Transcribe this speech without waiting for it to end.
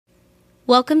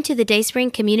Welcome to the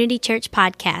Dayspring Community Church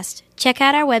podcast. Check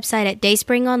out our website at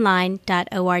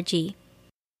dayspringonline.org.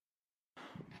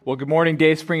 Well, good morning,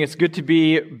 Dayspring. It's good to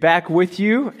be back with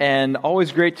you, and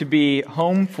always great to be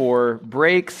home for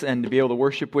breaks and to be able to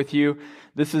worship with you.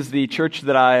 This is the church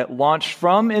that I launched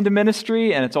from into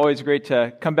ministry, and it's always great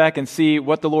to come back and see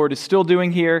what the Lord is still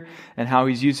doing here and how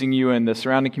He's using you in the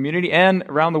surrounding community and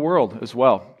around the world as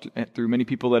well, through many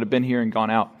people that have been here and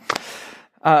gone out.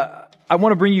 I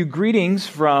want to bring you greetings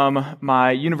from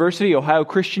my university, Ohio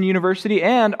Christian University,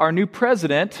 and our new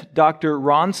president, Dr.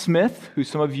 Ron Smith, who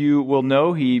some of you will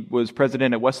know. He was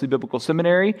president at Wesley Biblical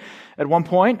Seminary at one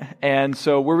point, and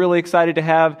so we're really excited to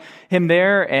have him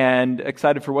there and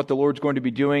excited for what the Lord's going to be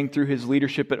doing through his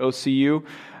leadership at OCU.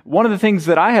 One of the things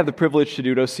that I have the privilege to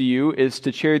do at OCU is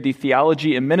to chair the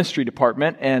theology and ministry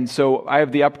department, and so I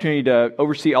have the opportunity to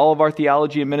oversee all of our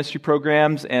theology and ministry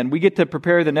programs, and we get to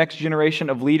prepare the next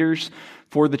generation of leaders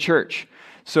for the church.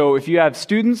 So if you have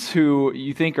students who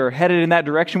you think are headed in that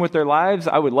direction with their lives,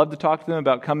 I would love to talk to them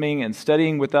about coming and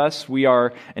studying with us. We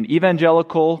are an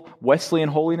evangelical Wesleyan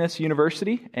holiness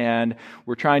university, and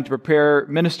we're trying to prepare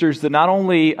ministers that not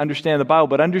only understand the Bible,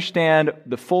 but understand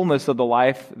the fullness of the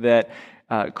life that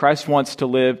Christ wants to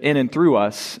live in and through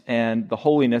us, and the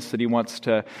holiness that He wants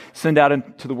to send out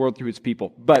into the world through His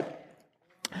people. But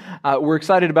we're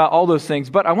excited about all those things.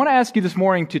 But I want to ask you this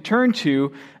morning to turn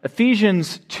to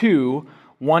Ephesians 2,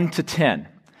 1-10.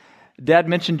 Dad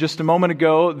mentioned just a moment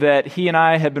ago that he and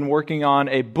I have been working on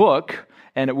a book,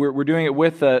 and we're doing it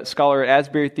with a scholar at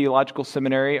Asbury Theological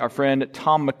Seminary, our friend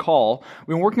Tom McCall.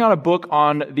 We've been working on a book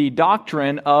on the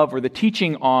doctrine of, or the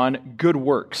teaching on, good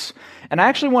works. And I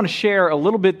actually want to share a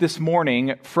little bit this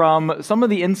morning from some of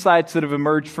the insights that have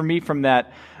emerged for me from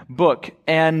that book.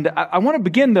 And I want to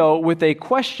begin, though, with a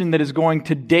question that is going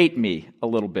to date me a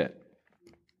little bit.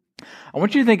 I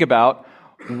want you to think about,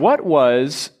 what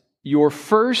was your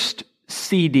first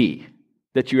CD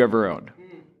that you ever owned?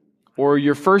 Or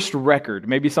your first record?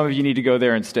 Maybe some of you need to go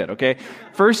there instead, okay?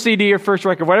 First CD or first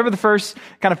record, whatever the first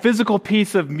kind of physical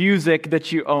piece of music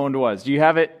that you owned was. Do you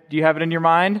have it? Do you have it in your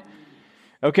mind?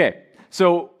 Okay.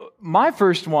 So my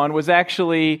first one was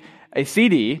actually a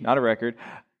CD, not a record,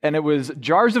 and it was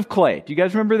Jars of Clay. Do you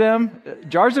guys remember them?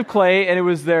 Jars of Clay, and it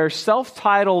was their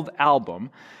self-titled album.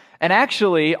 And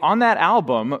actually, on that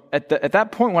album, at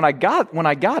that point when I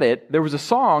got it, there was a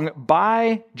song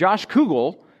by Josh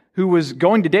Kugel, who was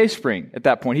going to Dayspring at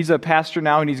that point. He's a pastor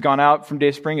now, and he's gone out from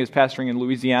Dayspring. He's pastoring in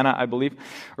Louisiana, I believe,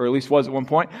 or at least was at one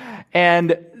point.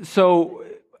 And so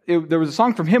there was a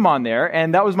song from him on there,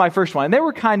 and that was my first one. And they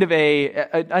were kind of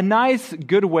a nice,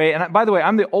 good way. And by the way,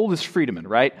 I'm the oldest Friedemann,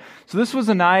 right? So this was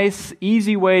a nice,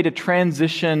 easy way to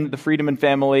transition the Friedemann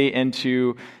family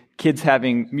into kids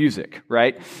having music,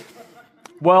 right?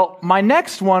 Well, my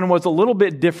next one was a little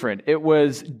bit different. It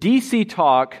was DC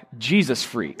Talk, Jesus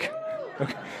Freak.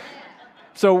 Okay.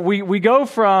 So we go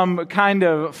from kind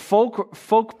of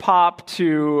folk pop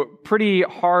to pretty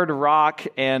hard rock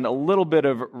and a little bit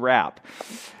of rap.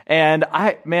 And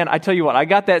I tell you what, I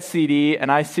got that CD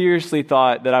and I seriously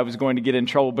thought that I was going to get in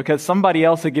trouble because somebody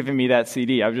else had given me that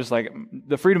CD. I was just like,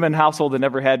 the Friedemann household had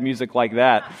never had music like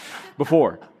that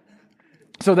before.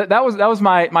 So that was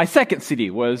my second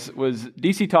CD was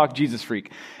DC Talk, Jesus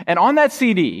Freak. And on that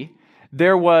CD,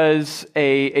 there was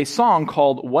a song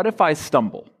called What If I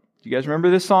Stumble? Do you guys remember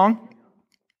this song?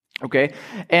 Okay.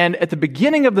 And at the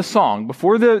beginning of the song,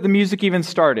 before the music even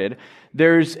started,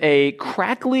 there's a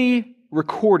crackly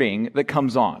recording that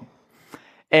comes on.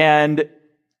 And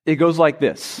it goes like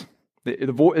this.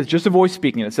 It's just a voice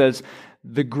speaking. It says,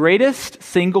 "The greatest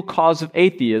single cause of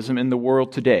atheism in the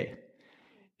world today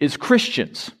is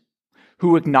Christians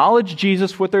who acknowledge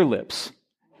Jesus with their lips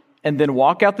and then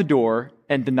walk out the door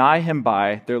and deny Him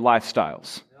by their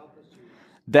lifestyles.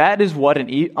 That is what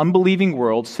an unbelieving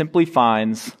world simply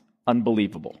finds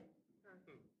unbelievable."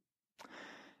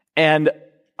 And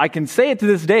I can say it to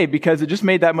this day because it just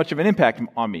made that much of an impact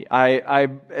on me.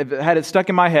 I've had it stuck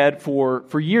in my head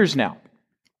for years now.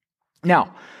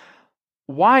 Now,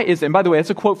 why is it, and by the way, that's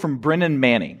a quote from Brennan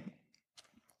Manning.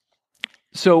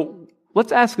 So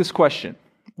let's ask this question.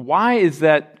 Why is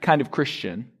that kind of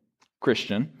Christian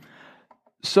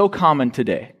so common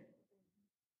today?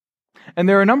 And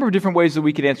there are a number of different ways that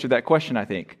we could answer that question, I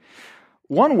think.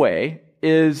 One way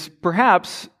is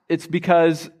perhaps it's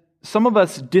because some of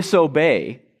us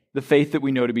disobey the faith that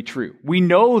we know to be true. We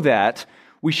know that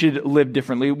we should live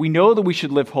differently. We know that we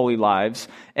should live holy lives,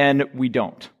 and we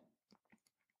don't.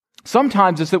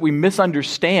 Sometimes it's that we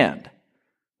misunderstand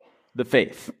the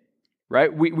faith,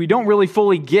 right? We don't really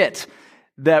fully get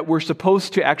that we're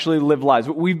supposed to actually live lives.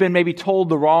 We've been maybe told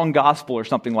the wrong gospel or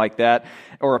something like that,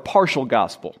 or a partial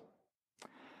gospel.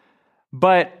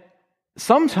 But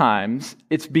sometimes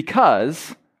it's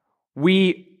because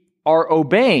we are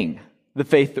obeying the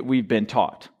faith that we've been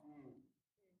taught.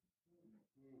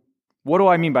 What do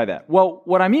I mean by that? Well,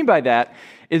 what I mean by that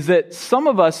is that some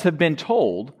of us have been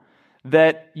told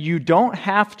that you don't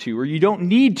have to, or you don't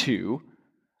need to,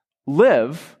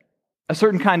 live a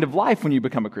certain kind of life when you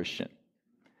become a Christian.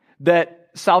 That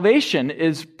salvation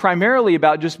is primarily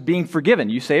about just being forgiven.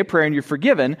 You say a prayer and you're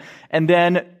forgiven, and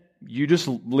then you just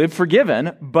live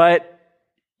forgiven, but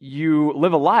you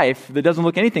live a life that doesn't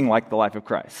look anything like the life of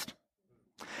Christ.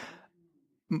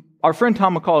 Our friend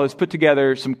Tom McCall has put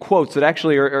together some quotes that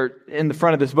actually are in the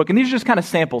front of this book, and these are just kind of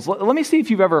samples. Let me see if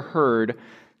you've ever heard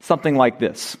something like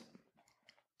this.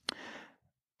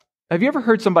 Have you ever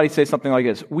heard somebody say something like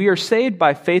this? We are saved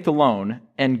by faith alone,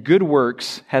 and good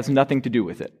works has nothing to do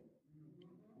with it.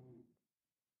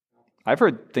 I've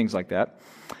heard things like that.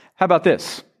 How about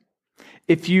this?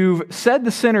 If you've said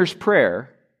the sinner's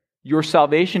prayer, your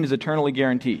salvation is eternally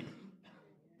guaranteed.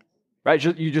 Right?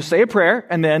 You just say a prayer,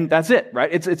 and then that's it, right?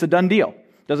 It's a done deal.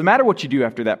 Doesn't matter what you do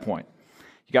after that point.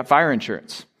 You got fire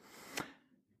insurance.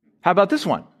 How about this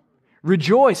one?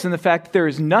 Rejoice in the fact that there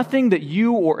is nothing that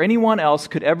you or anyone else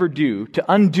could ever do to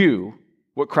undo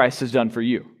what Christ has done for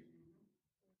you.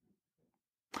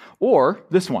 Or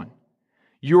this one.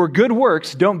 Your good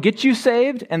works don't get you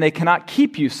saved, and they cannot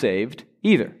keep you saved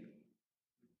either.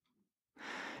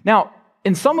 Now,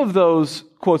 in some of those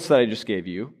quotes that I just gave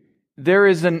you, there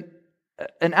is an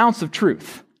ounce of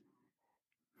truth.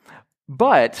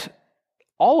 But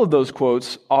all of those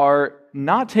quotes are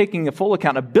not taking a full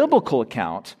account, a biblical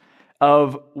account,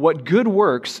 of what good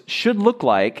works should look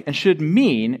like and should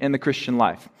mean in the Christian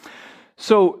life.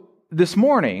 So this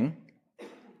morning,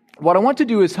 what I want to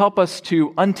do is help us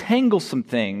to untangle some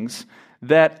things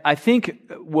that I think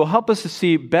will help us to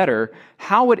see better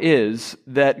how it is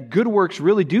that good works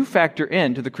really do factor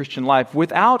into the Christian life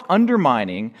without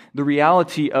undermining the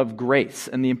reality of grace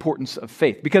and the importance of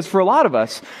faith. Because for a lot of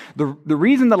us, the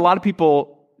reason that a lot of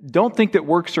people don't think that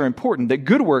works are important, that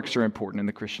good works are important in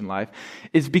the Christian life,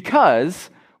 is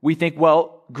because we think,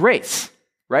 well, grace,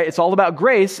 right? It's all about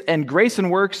grace, and grace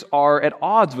and works are at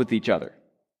odds with each other.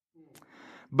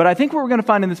 But I think what we're going to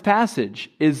find in this passage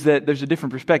is that there's a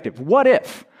different perspective. What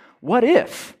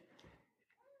if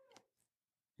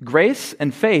grace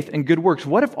and faith and good works,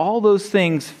 what if all those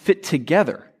things fit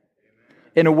together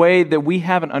in a way that we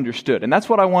haven't understood? And that's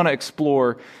what I want to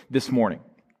explore this morning.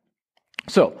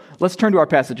 So, let's turn to our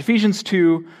passage, Ephesians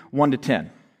 2,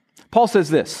 1-10. Paul says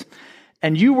this,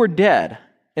 "And you were dead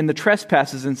in the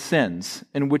trespasses and sins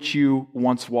in which you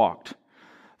once walked,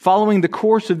 following the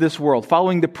course of this world,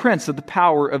 following the prince of the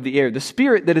power of the air, the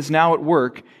spirit that is now at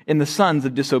work in the sons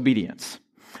of disobedience,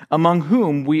 among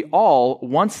whom we all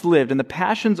once lived in the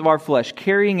passions of our flesh,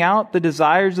 carrying out the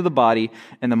desires of the body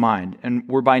and the mind, and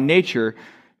were by nature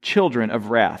children of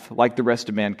wrath, like the rest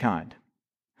of mankind.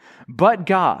 But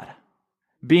God,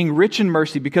 being rich in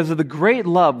mercy because of the great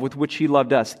love with which He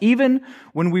loved us, even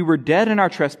when we were dead in our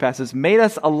trespasses, made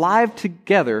us alive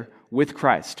together with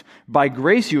Christ. By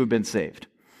grace you have been saved,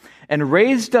 and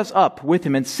raised us up with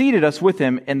Him and seated us with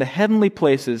Him in the heavenly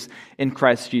places in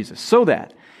Christ Jesus, so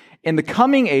that in the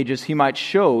coming ages He might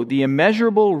show the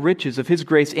immeasurable riches of His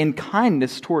grace in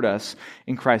kindness toward us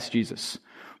in Christ Jesus.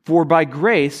 For by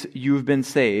grace you have been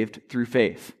saved through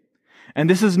faith. And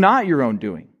this is not your own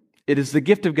doing. It is the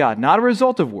gift of God, not a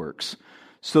result of works,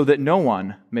 so that no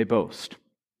one may boast.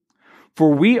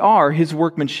 For we are His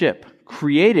workmanship,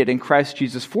 created in Christ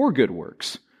Jesus for good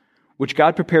works, which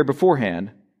God prepared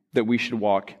beforehand that we should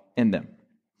walk in them."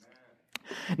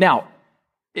 Now,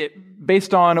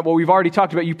 based on what we've already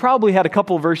talked about, you probably had a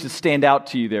couple of verses stand out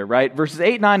to you there, right? Verses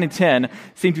 8, 9, and 10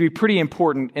 seem to be pretty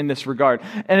important in this regard.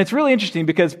 And it's really interesting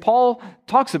because Paul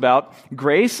talks about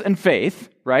grace and faith,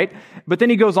 right? But then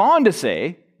he goes on to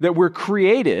say that we're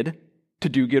created to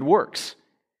do good works.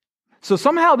 So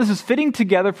somehow this is fitting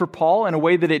together for Paul in a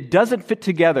way that it doesn't fit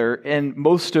together in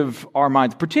most of our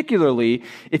minds, particularly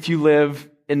if you live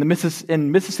in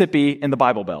Mississippi in the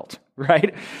Bible Belt,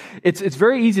 right? It's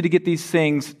very easy to get these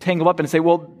things tangled up and say,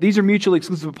 well, these are mutually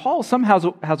exclusive. But Paul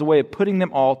somehow has a way of putting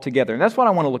them all together, and that's what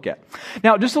I want to look at.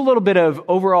 Now, just a little bit of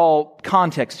overall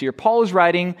context here. Paul is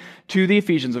writing to the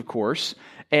Ephesians, of course,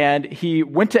 and he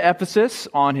went to Ephesus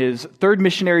on his third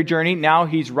missionary journey. Now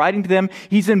he's writing to them.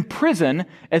 He's in prison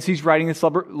as he's writing this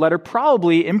letter,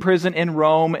 probably in prison in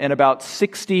Rome in about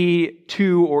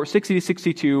 62 or 60 to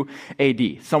 62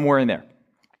 AD, somewhere in there.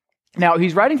 Now,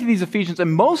 he's writing to these Ephesians,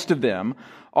 and most of them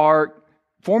are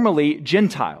formerly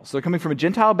Gentiles. So they're coming from a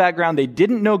Gentile background. They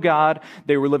didn't know God.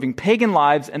 They were living pagan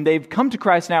lives, and they've come to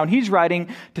Christ now, and he's writing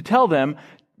to tell them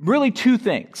really two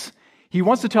things. He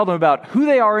wants to tell them about who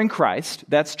they are in Christ.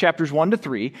 That's chapters 1 to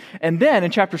 3. And then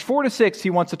in chapters 4 to 6, he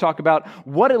wants to talk about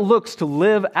what it looks to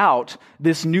live out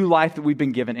this new life that we've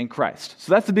been given in Christ.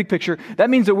 So that's the big picture. That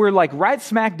means that we're like right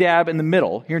smack dab in the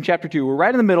middle, here in chapter 2. We're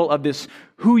right in the middle of this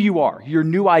who you are, your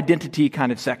new identity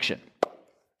kind of section.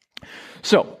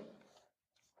 So,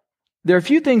 there are a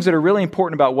few things that are really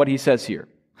important about what he says here.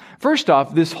 First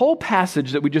off, this whole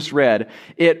passage that we just read,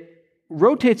 it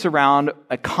rotates around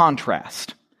a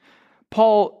contrast.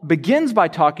 Paul begins by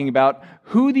talking about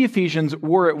who the Ephesians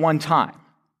were at one time.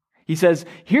 He says,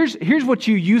 here's what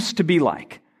you used to be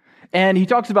like. And he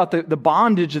talks about the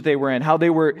bondage that they were in, how they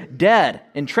were dead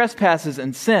in trespasses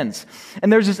and sins.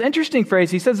 And there's this interesting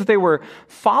phrase. He says that they were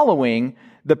following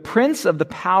the prince of the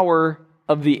power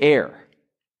of the air.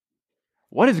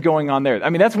 What is going on there? I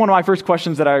mean, that's one of my first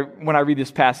questions when I read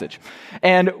this passage.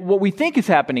 And what we think is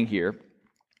happening here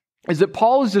is that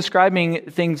Paul is describing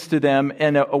things to them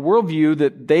in a worldview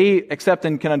that they accept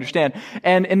and can understand.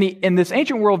 And in this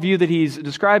ancient worldview that he's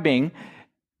describing,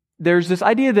 there's this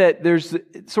idea that there's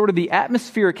sort of the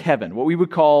atmospheric heaven, what we would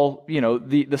call,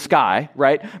 the sky,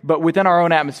 right? But within our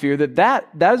own atmosphere, that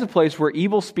is a place where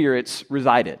evil spirits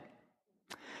resided.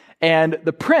 And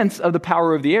the prince of the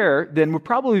power of the air then would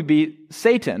probably be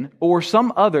Satan or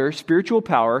some other spiritual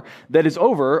power that is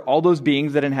over all those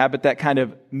beings that inhabit that kind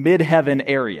of mid-heaven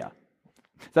area.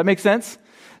 Does that make sense?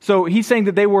 So he's saying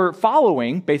that they were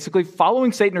basically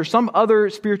following Satan or some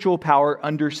other spiritual power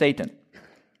under Satan.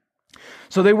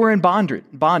 So they were in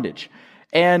bondage.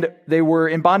 And they were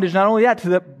in bondage not only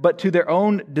but to their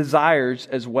own desires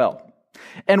as well.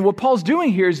 And what Paul's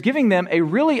doing here is giving them a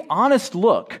really honest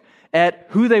look at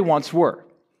who they once were.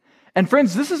 And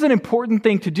friends, this is an important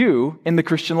thing to do in the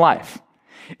Christian life.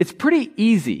 It's pretty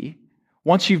easy,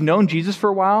 once you've known Jesus for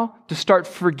a while, to start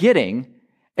forgetting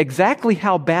exactly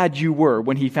how bad you were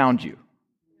when he found you.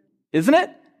 Isn't it?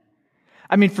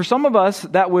 I mean, for some of us,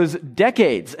 that was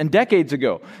decades and decades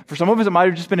ago. For some of us, it might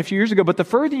have just been a few years ago. But the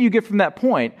further you get from that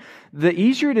point, the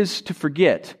easier it is to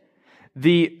forget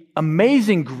the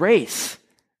amazing grace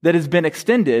that has been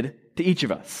extended to each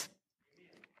of us.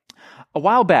 A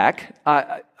while back,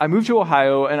 I moved to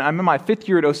Ohio, and I'm in my 5th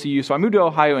year at OCU, so I moved to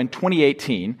Ohio in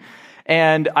 2018,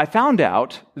 and I found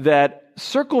out that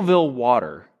Circleville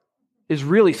water is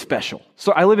really special.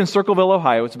 So I live in Circleville,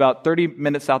 Ohio. It's about 30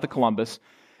 minutes south of Columbus,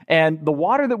 and the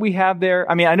water that we have there,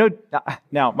 I mean, I know,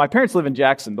 now, my parents live in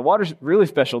Jackson. The water's really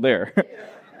special there,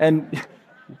 and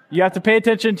you have to pay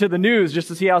attention to the news just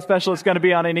to see how special it's going to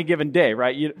be on any given day,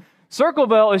 right?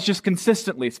 Circleville is just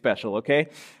consistently special, okay?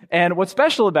 And what's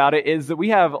special about it is that we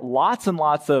have lots and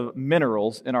lots of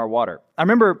minerals in our water. I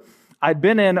remember I'd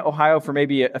been in Ohio for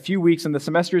maybe a few weeks, and the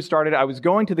semester had started. I was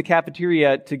going to the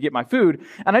cafeteria to get my food,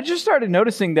 and I just started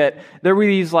noticing that there were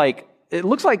these, it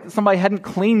looks like somebody hadn't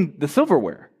cleaned the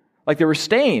silverware. Like there were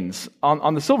stains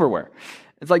on the silverware.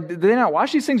 It's like, did they not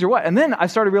wash these things or what? And then I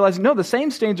started realizing, no, the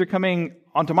same stains are coming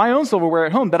onto my own silverware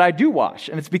at home that I do wash,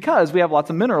 and it's because we have lots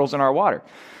of minerals in our water.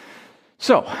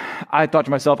 So I thought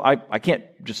to myself, I can't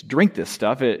just drink this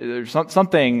stuff. There's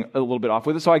something a little bit off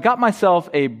with it. So I got myself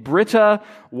a Brita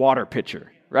water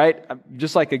pitcher, right? I'm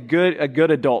just like a good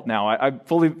adult now. I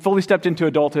fully stepped into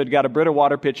adulthood, got a Brita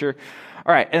water pitcher.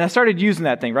 All right, and I started using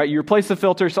that thing, right? You replace the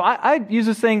filter. So I use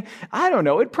this thing, I don't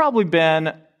know, it'd probably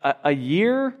been a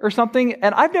year or something,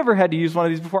 and I've never had to use one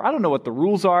of these before. I don't know what the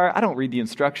rules are. I don't read the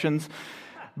instructions.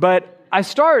 But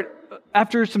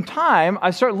after some time,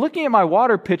 I start looking at my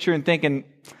water pitcher and thinking,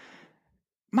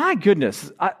 my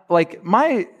goodness,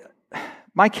 my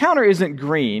counter isn't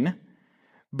green,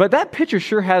 but that pitcher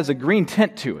sure has a green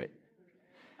tint to it.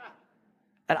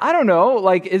 And I don't know,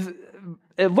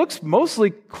 it looks mostly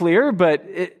clear, but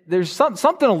there's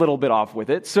something a little bit off with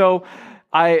it. So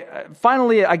I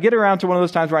get around to one of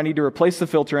those times where I need to replace the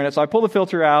filter in it. So I pull the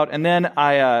filter out, and then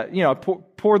I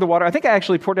pour the water. I think I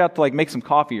actually poured it out to make some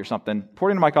coffee or something. Poured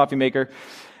it into my coffee maker,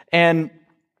 and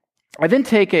I then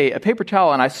take a paper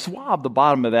towel and I swab the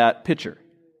bottom of that pitcher.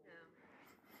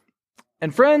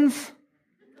 And friends,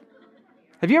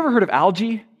 have you ever heard of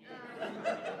algae?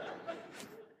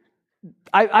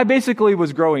 I basically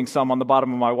was growing some on the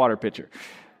bottom of my water pitcher.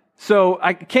 So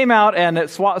I came out and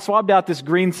swabbed out this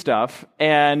green stuff,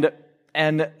 and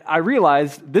I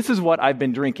realized this is what I've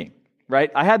been drinking,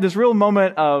 right? I had this real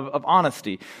moment of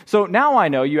honesty. So now I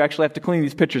know you actually have to clean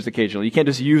these pitchers occasionally. You can't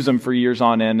just use them for years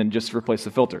on end and just replace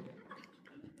the filter.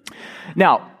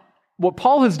 Now, what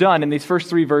Paul has done in these first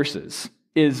 3 verses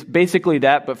is basically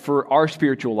that, but for our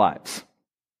spiritual lives.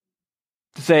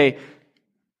 To say,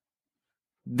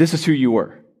 this is who you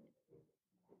were.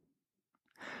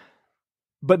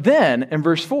 But then, in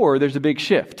verse 4, there's a big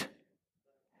shift.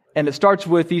 And it starts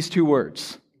with these two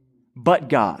words, but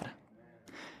God.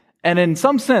 And in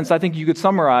some sense, I think you could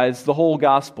summarize the whole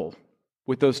gospel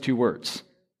with those two words.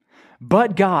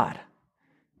 But God,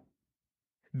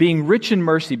 being rich in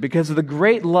mercy because of the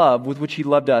great love with which He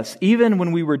loved us, even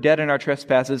when we were dead in our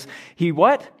trespasses, He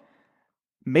what?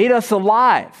 Made us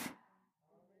alive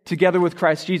together with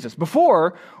Christ Jesus.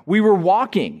 Before, we were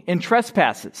walking in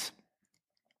trespasses.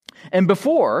 And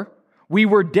before, we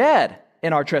were dead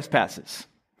in our trespasses.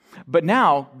 But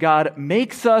now, God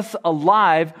makes us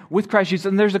alive with Christ Jesus.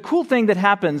 And there's a cool thing that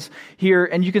happens here,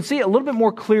 and you can see it a little bit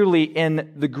more clearly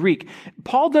in the Greek.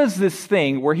 Paul does this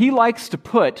thing where he likes to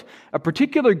put a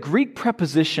particular Greek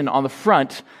preposition on the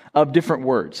front of different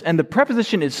words. And the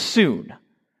preposition is soon.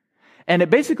 And it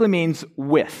basically means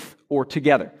with or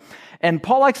together. And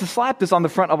Paul likes to slap this on the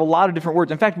front of a lot of different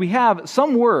words. In fact, we have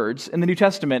some words in the New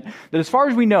Testament that, as far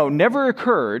as we know, never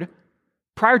occurred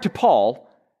prior to Paul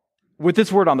with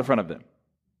this word on the front of them.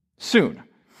 Soon.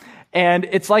 And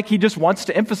it's like he just wants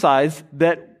to emphasize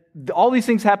that all these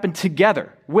things happen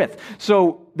together with.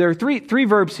 So there are three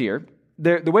verbs here.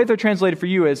 The way they're translated for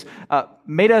you is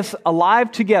made us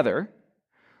alive together,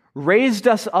 raised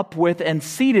us up with, and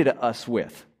seated us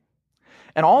with.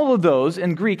 And all of those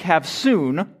in Greek have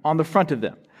soon on the front of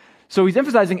them. So he's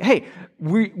emphasizing, hey,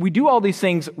 we do all these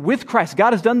things with Christ.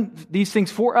 God has done these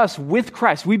things for us with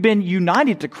Christ. We've been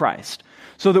united to Christ.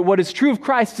 So that what is true of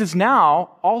Christ is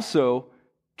now also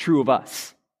true of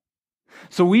us.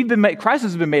 So Christ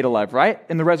has been made alive, right?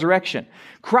 In the resurrection.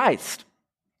 Christ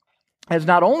has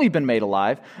not only been made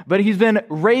alive, but He's been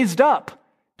raised up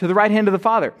to the right hand of the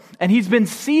Father. And He's been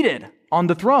seated on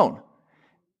the throne.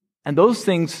 And those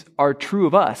things are true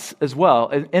of us as well,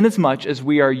 inasmuch as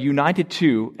we are united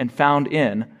to and found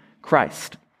in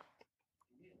Christ.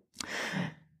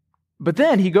 But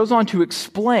then he goes on to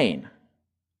explain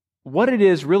what it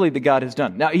is really that God has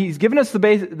done. Now, he's given us the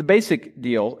basic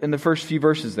deal in the first few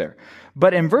verses there.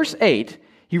 But in verse 8,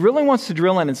 he really wants to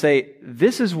drill in and say,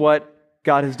 this is what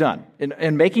God has done.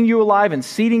 In making you alive and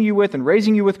seating you with and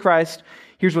raising you with Christ,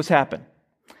 here's what's happened.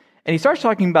 And he starts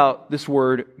talking about this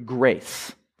word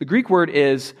grace. The Greek word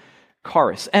is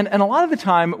charis. And a lot of the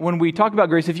time when we talk about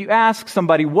grace, if you ask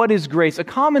somebody, what is grace? A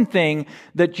common thing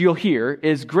that you'll hear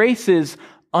is grace is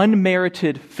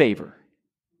unmerited favor.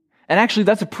 And actually,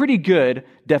 that's a pretty good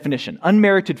definition,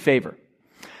 unmerited favor.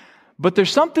 But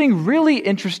there's something really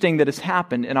interesting that has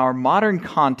happened in our modern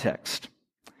context.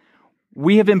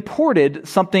 We have imported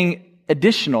something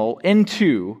additional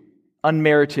into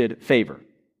unmerited favor.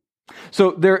 So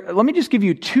let me just give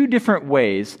you two different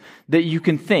ways that you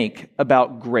can think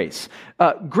about grace.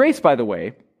 Grace, by the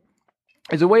way,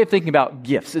 is a way of thinking about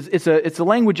gifts. It's a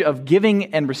language of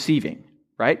giving and receiving,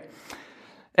 right?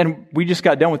 And we just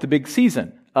got done with the big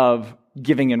season of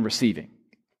giving and receiving.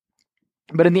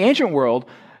 But in the ancient world,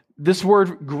 this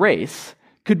word grace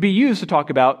could be used to talk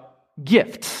about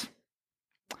gifts.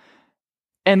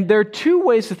 And there are two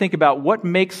ways to think about what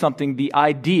makes something the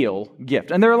ideal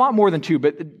gift. And there are a lot more than two,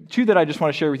 but two that I just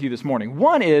want to share with you this morning.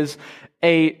 One is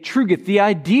a true gift. The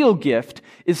ideal gift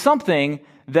is something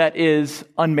that is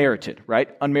unmerited, right?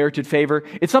 Unmerited favor.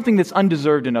 It's something that's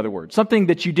undeserved, in other words, something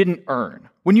that you didn't earn.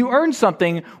 When you earn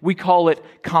something, we call it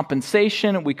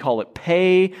compensation, we call it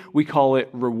pay, we call it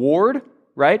reward,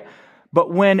 right?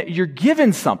 But when you're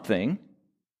given something,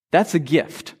 that's a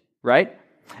gift, right?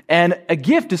 And a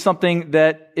gift is something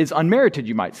that is unmerited,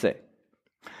 you might say.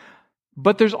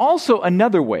 But there's also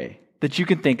another way that you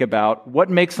can think about what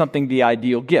makes something the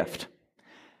ideal gift.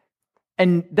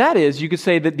 And that is, you could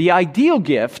say that the ideal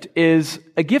gift is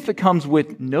a gift that comes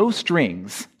with no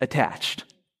strings attached.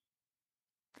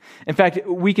 In fact,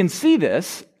 we can see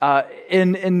this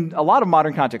in a lot of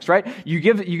modern contexts, right? You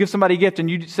give somebody a gift and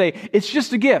you say, it's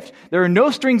just a gift. There are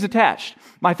no strings attached.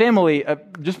 My family,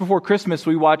 just before Christmas,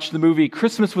 we watched the movie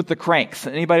Christmas with the Cranks.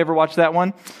 Anybody ever watch that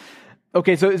one?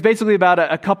 Okay, so it's basically about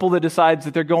a couple that decides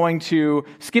that they're going to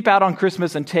skip out on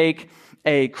Christmas and take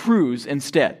a cruise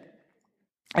instead.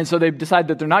 And so they decide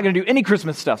that they're not going to do any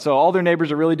Christmas stuff. So all their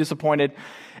neighbors are really disappointed.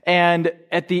 And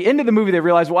at the end of the movie, they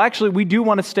realize, well, actually, we do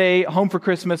want to stay home for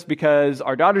Christmas because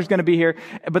our daughter's going to be here.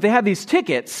 But they have these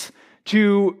tickets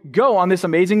to go on this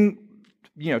amazing,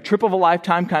 trip of a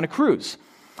lifetime kind of cruise.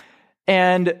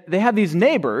 And they have these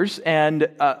neighbors and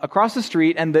across the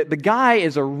street, and the guy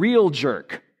is a real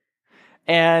jerk.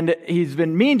 And he's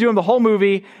been mean to him the whole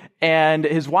movie. And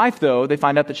his wife, though, they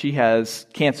find out that she has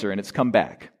cancer and it's come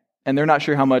back. And they're not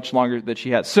sure how much longer that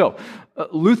she has. So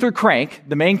Luther Crank,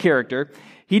 the main character,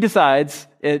 he decides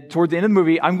toward the end of the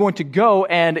movie, I'm going to go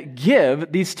and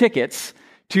give these tickets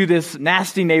to this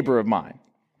nasty neighbor of mine.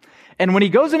 And when he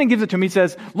goes in and gives it to him, he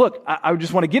says, look, I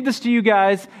just want to give this to you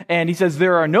guys. And he says,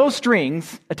 there are no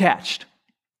strings attached.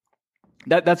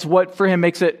 That's what for him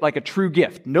makes it like a true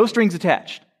gift. No strings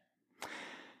attached.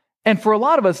 And for a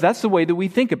lot of us, that's the way that we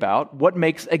think about what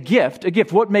makes a gift a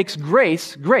gift. What makes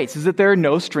grace grace is that there are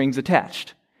no strings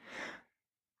attached.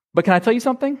 But can I tell you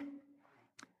something?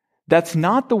 That's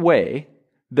not the way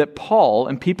that Paul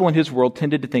and people in his world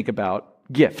tended to think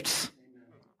about gifts.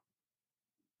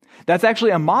 That's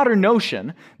actually a modern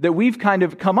notion that we've kind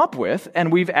of come up with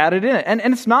and we've added in it. And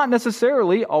it's not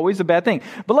necessarily always a bad thing.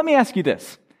 But let me ask you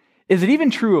this. Is it even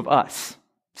true of us?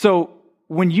 So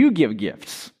when you give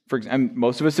gifts, for example,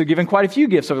 most of us have given quite a few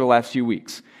gifts over the last few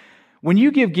weeks. When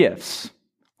you give gifts,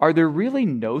 are there really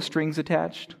no strings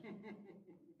attached?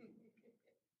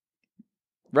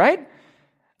 Right?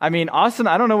 I mean, Austin,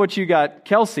 I don't know what you got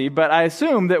Kelsey, but I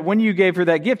assume that when you gave her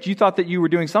that gift, you thought that you were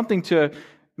doing something to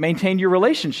maintain your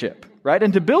relationship, right?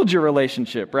 And to build your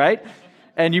relationship, right?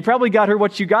 And you probably got her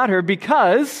what you got her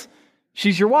because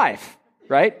she's your wife,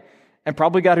 right? And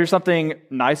probably got her something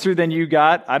nicer than you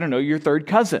got, I don't know, your third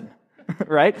cousin,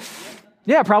 right?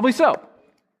 Yeah, probably so.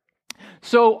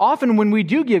 So often when we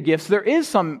do give gifts, there is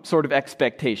some sort of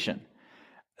expectation.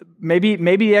 Maybe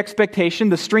the expectation,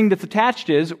 the string that's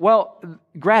attached is, well,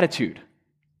 gratitude,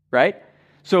 right?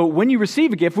 So when you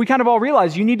receive a gift, we kind of all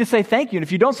realize you need to say thank you. And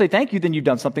if you don't say thank you, then you've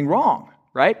done something wrong,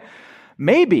 right?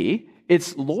 Maybe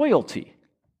it's loyalty,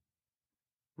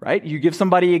 right? You give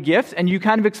somebody a gift and you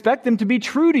kind of expect them to be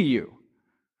true to you,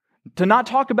 to not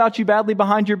talk about you badly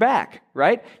behind your back,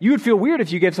 right? You would feel weird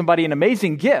if you gave somebody an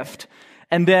amazing gift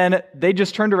and then they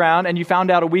just turned around and you found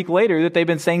out a week later that they've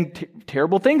been saying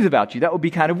terrible things about you. That would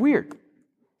be kind of weird.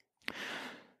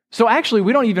 So actually,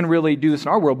 we don't even really do this in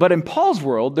our world, but in Paul's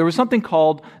world, there was something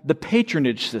called the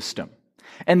patronage system.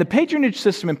 And the patronage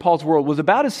system in Paul's world was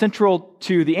about as central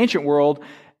to the ancient world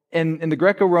in the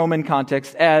Greco-Roman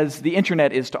context as the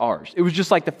internet is to ours. It was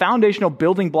just like the foundational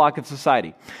building block of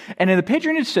society. And in the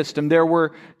patronage system, there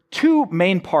were two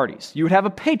main parties. You would have a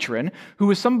patron who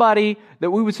was somebody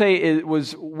that we would say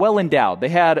was well endowed. They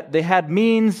had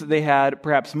means, they had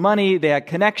perhaps money, they had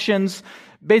connections,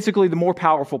 basically the more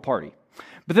powerful party.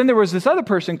 But then there was this other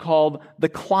person called the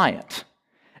client.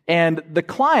 And the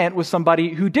client was somebody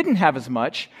who didn't have as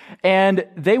much, and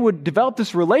they would develop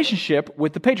this relationship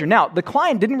with the patron. Now, the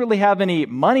client didn't really have any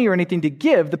money or anything to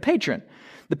give the patron.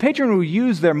 The patron would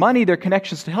use their money, their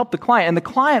connections to help the client, and the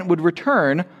client would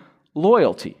return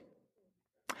loyalty.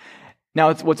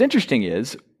 Now, what's interesting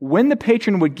is, when the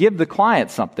patron would give the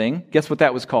client something, guess what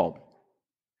that was called?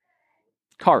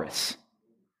 Charis,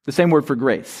 the same word for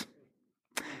grace.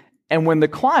 And when the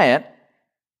client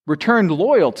returned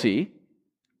loyalty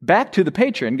back to the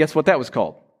patron, guess what that was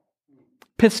called?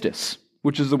 Pistis,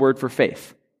 which is the word for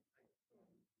faith.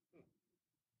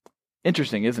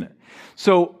 Interesting, isn't it?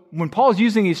 So when Paul's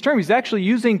using these terms, he's actually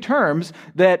using terms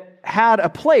that had a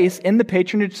place in the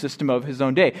patronage system of his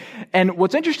own day. And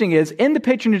what's interesting is, in the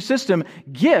patronage system,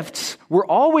 gifts were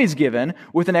always given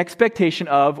with an expectation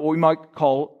of what we might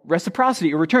call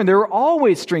reciprocity or return. There were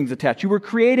always strings attached. You were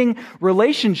creating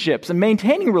relationships and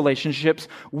maintaining relationships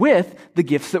with the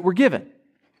gifts that were given.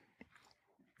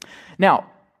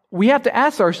 Now, we have to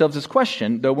ask ourselves this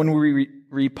question, though, when we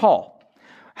read Paul.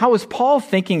 How is Paul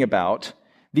thinking about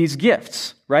these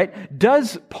gifts, right?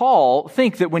 Does Paul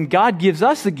think that when God gives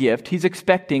us a gift, he's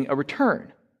expecting a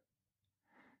return?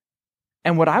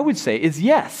 And what I would say is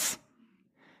yes.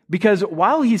 Because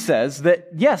while he says that,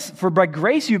 yes, for by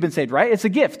grace you've been saved, right? It's a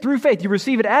gift. Through faith, you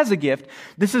receive it as a gift.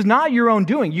 This is not your own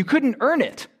doing. You couldn't earn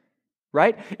it,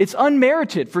 right? It's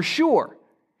unmerited, for sure.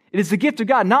 It is the gift of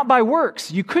God, not by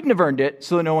works. You couldn't have earned it,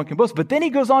 so that no one can boast. But then he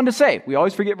goes on to say, we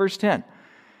always forget verse 10.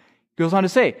 He goes on to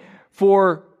say,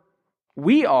 for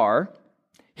we are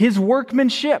his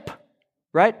workmanship,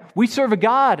 right? We serve a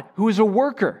God who is a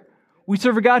worker. We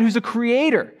serve a God who's a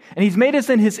creator, and he's made us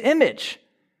in his image.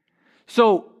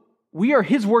 So we are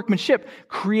his workmanship,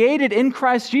 created in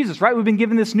Christ Jesus, right? We've been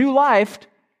given this new life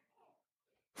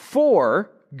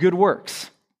for good works.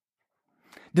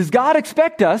 Does God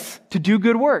expect us to do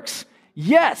good works?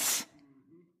 Yes.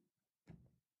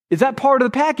 Is that part of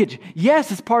the package?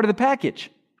 Yes, it's part of the package.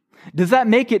 Does that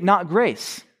make it not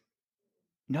grace?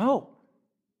 No.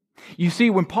 You see,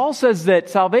 when Paul says that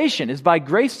salvation is by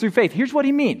grace through faith, here's what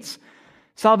he means.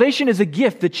 Salvation is a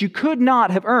gift that you could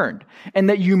not have earned and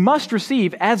that you must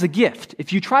receive as a gift.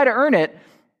 If you try to earn it,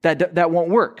 that won't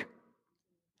work.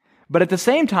 But at the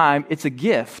same time, it's a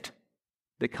gift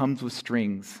that comes with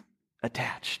strings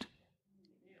attached.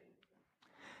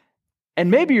 And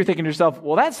maybe you're thinking to yourself,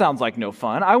 well, that sounds like no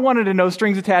fun. I wanted a no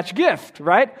strings attached gift,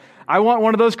 right? I want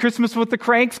one of those Christmas with the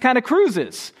cranks kind of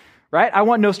cruises, right? I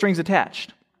want no strings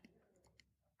attached.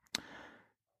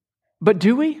 But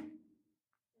do we?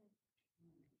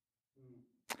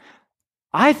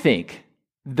 I think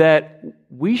that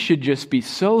we should just be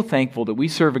so thankful that we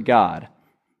serve a God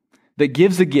that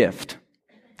gives a gift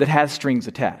that has strings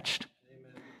attached.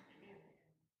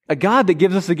 A God that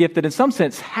gives us a gift that in some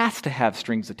sense has to have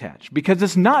strings attached, because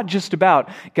it's not just about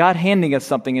God handing us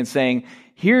something and saying,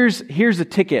 here's a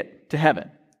ticket to heaven,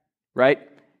 right?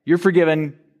 You're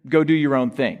forgiven, go do your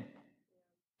own thing.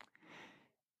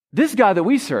 This God that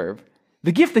we serve,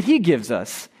 the gift that He gives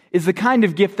us is the kind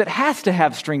of gift that has to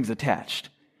have strings attached.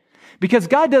 Because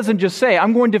God doesn't just say,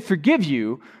 I'm going to forgive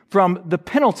you from the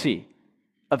penalty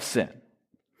of sin.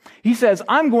 He says,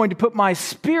 I'm going to put my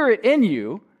Spirit in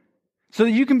you so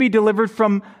that you can be delivered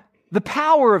from the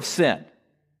power of sin.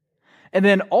 And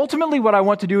then ultimately what I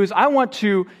want to do is I want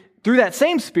to, through that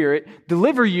same Spirit,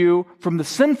 deliver you from the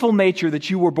sinful nature that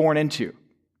you were born into.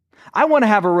 I want to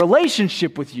have a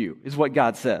relationship with you, is what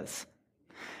God says.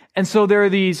 And so there are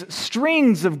these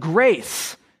strings of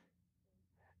grace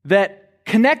that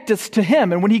connect us to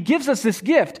Him. And when He gives us this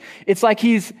gift, it's like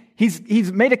He's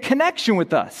made a connection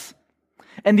with us.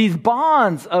 And these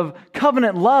bonds of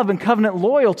covenant love and covenant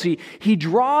loyalty, He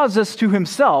draws us to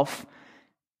Himself.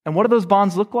 And what do those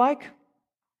bonds look like?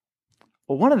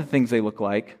 Well, one of the things they look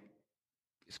like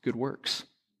is good works.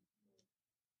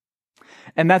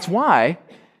 And that's why,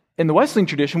 in the Wesleyan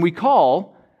tradition, we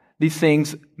call these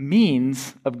things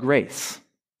means of grace.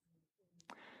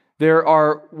 There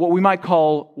are what we might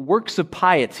call works of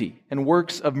piety and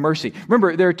works of mercy.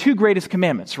 Remember, there are two greatest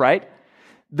commandments, right?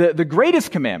 The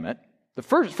greatest commandment, the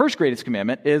first greatest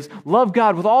commandment is love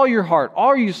God with all your heart,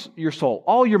 all your soul,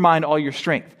 all your mind, all your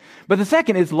strength. But the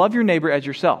second is love your neighbor as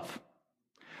yourself.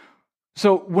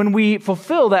 So when we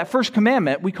fulfill that first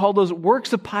commandment, we call those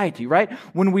works of piety, right?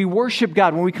 When we worship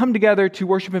God, when we come together to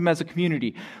worship Him as a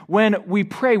community, when we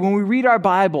pray, when we read our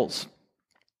Bibles.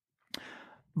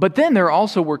 But then there are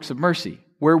also works of mercy,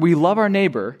 where we love our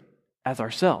neighbor as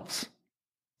ourselves.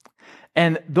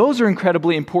 And those are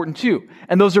incredibly important too.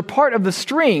 And those are part of the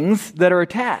strings that are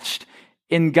attached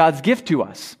in God's gift to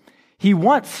us. He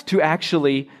wants to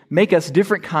actually make us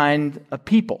different kind of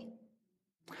people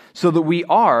so that we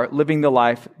are living the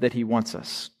life that He wants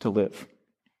us to live.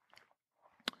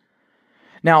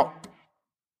 Now,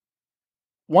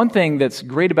 one thing that's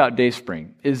great about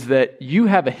Dayspring is that you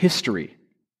have a history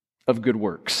of good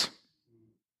works.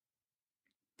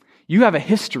 You have a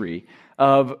history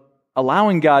of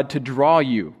allowing God to draw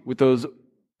you with those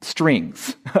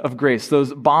strings of grace,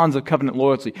 those bonds of covenant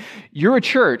loyalty. You're a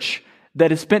church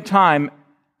that has spent time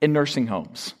in nursing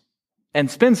homes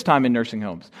and spends time in nursing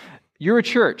homes. You're a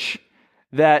church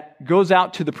that goes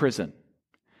out to the prison.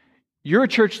 You're a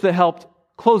church that helped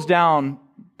close down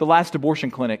the last abortion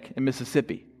clinic in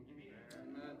Mississippi.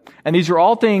 And these are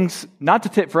all things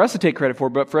not for us to take credit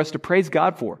for, but for us to praise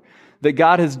God for, that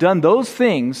God has done those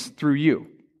things through you.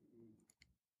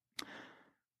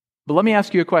 But let me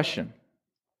ask you a question.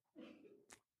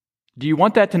 Do you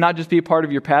want that to not just be a part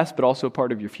of your past, but also a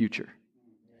part of your future?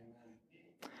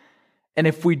 And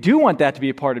if we do want that to be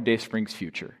a part of Dayspring's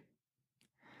future,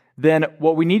 then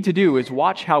what we need to do is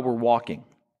watch how we're walking.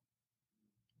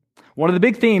 One of the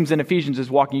big themes in Ephesians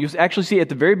is walking. You actually see at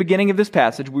the very beginning of this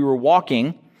passage, we were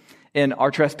walking in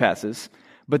our trespasses,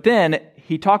 but then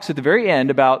he talks at the very end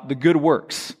about the good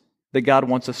works that God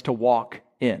wants us to walk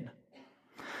in.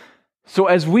 So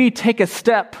as we take a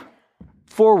step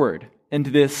forward into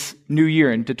this new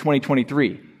year, into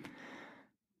 2023,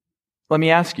 let me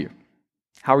ask you,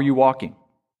 how are you walking?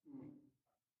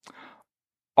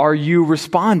 Are you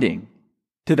responding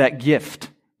to that gift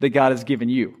that God has given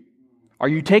you? Are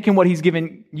you taking what He's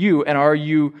given you and are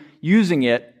you using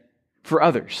it for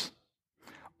others?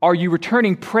 Are you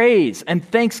returning praise and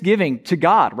thanksgiving to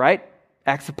God, right?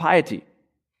 Acts of piety,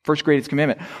 first greatest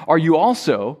commandment. Are you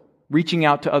also reaching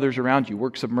out to others around you,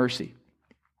 works of mercy?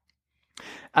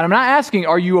 And I'm not asking,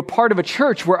 are you a part of a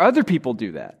church where other people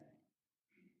do that?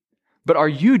 But are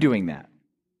you doing that?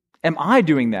 Am I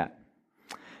doing that?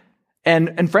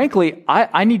 And frankly,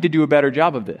 I need to do a better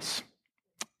job of this.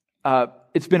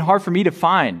 It's been hard for me to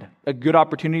find a good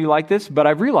opportunity like this, but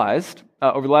I've realized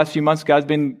over the last few months, God's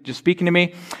been just speaking to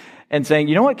me and saying,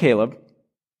 you know what, Caleb?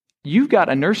 You've got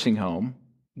a nursing home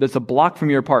that's a block from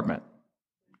your apartment.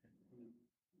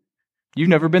 You've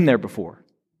never been there before.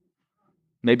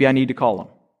 Maybe I need to call them.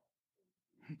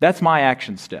 That's my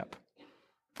action step.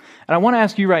 And I want to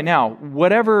ask you right now,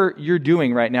 whatever you're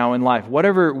doing right now in life,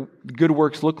 whatever good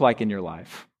works look like in your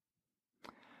life,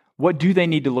 what do they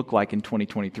need to look like in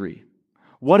 2023?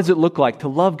 What does it look like to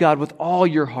love God with all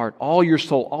your heart, all your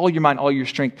soul, all your mind, all your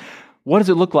strength? What does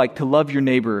it look like to love your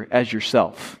neighbor as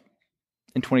yourself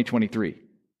in 2023?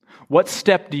 What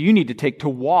step do you need to take to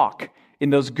walk in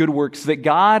those good works that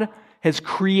God has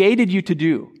created you to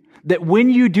do? That when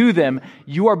you do them,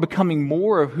 you are becoming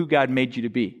more of who God made you to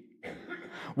be.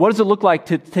 What does it look like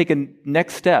to take a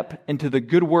next step into the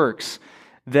good works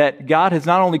that God has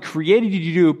not only created you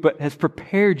to do, but has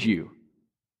prepared you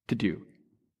to do?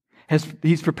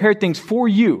 He's prepared things for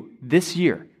you this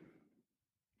year.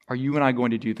 Are you and I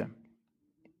going to do them?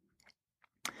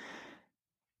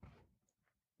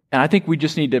 And I think we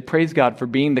just need to praise God for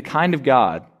being the kind of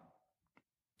God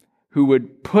who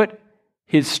would put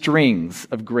His strings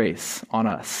of grace on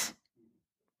us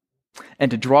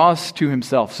and to draw us to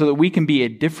Himself so that we can be a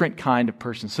different kind of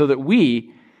person, so that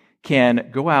we can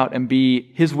go out and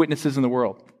be His witnesses in the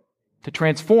world, to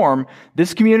transform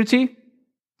this community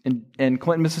in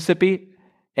Clinton, Mississippi,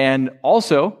 and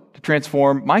also to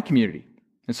transform my community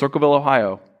in Circleville,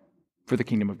 Ohio, for the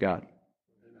kingdom of God.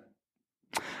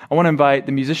 I want to invite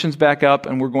the musicians back up,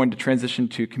 and we're going to transition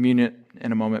to communion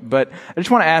in a moment. But I just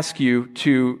want to ask you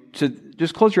to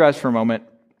just close your eyes for a moment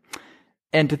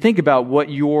and to think about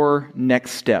what your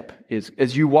next step is.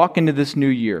 As you walk into this new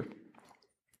year,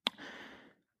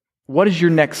 what is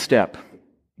your next step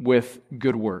with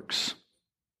good works?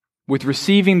 With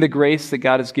receiving the grace that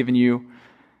God has given you,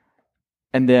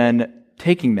 and then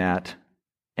taking that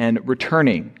and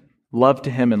returning love to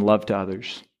Him and love to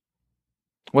others.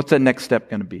 What's that next step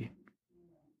going to be?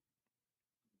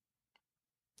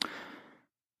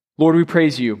 Lord, we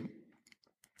praise You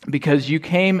because You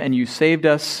came and You saved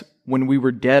us when we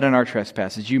were dead in our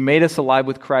trespasses. You made us alive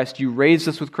with Christ. You raised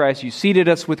us with Christ. You seated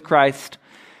us with Christ.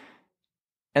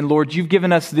 And Lord, You've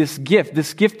given us this gift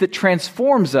that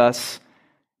transforms us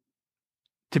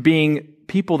to being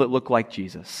people that look like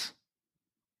Jesus.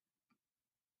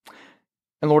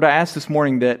 And Lord, I ask this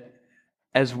morning that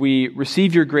as we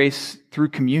receive Your grace through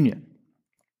communion,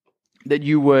 that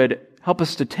You would help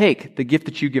us to take the gift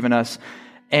that You've given us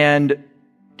and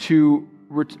to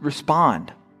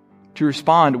respond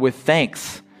with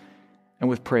thanks and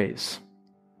with praise.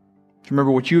 To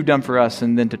remember what You've done for us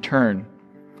and then to turn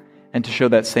and to show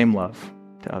that same love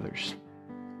to others.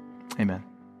 Amen.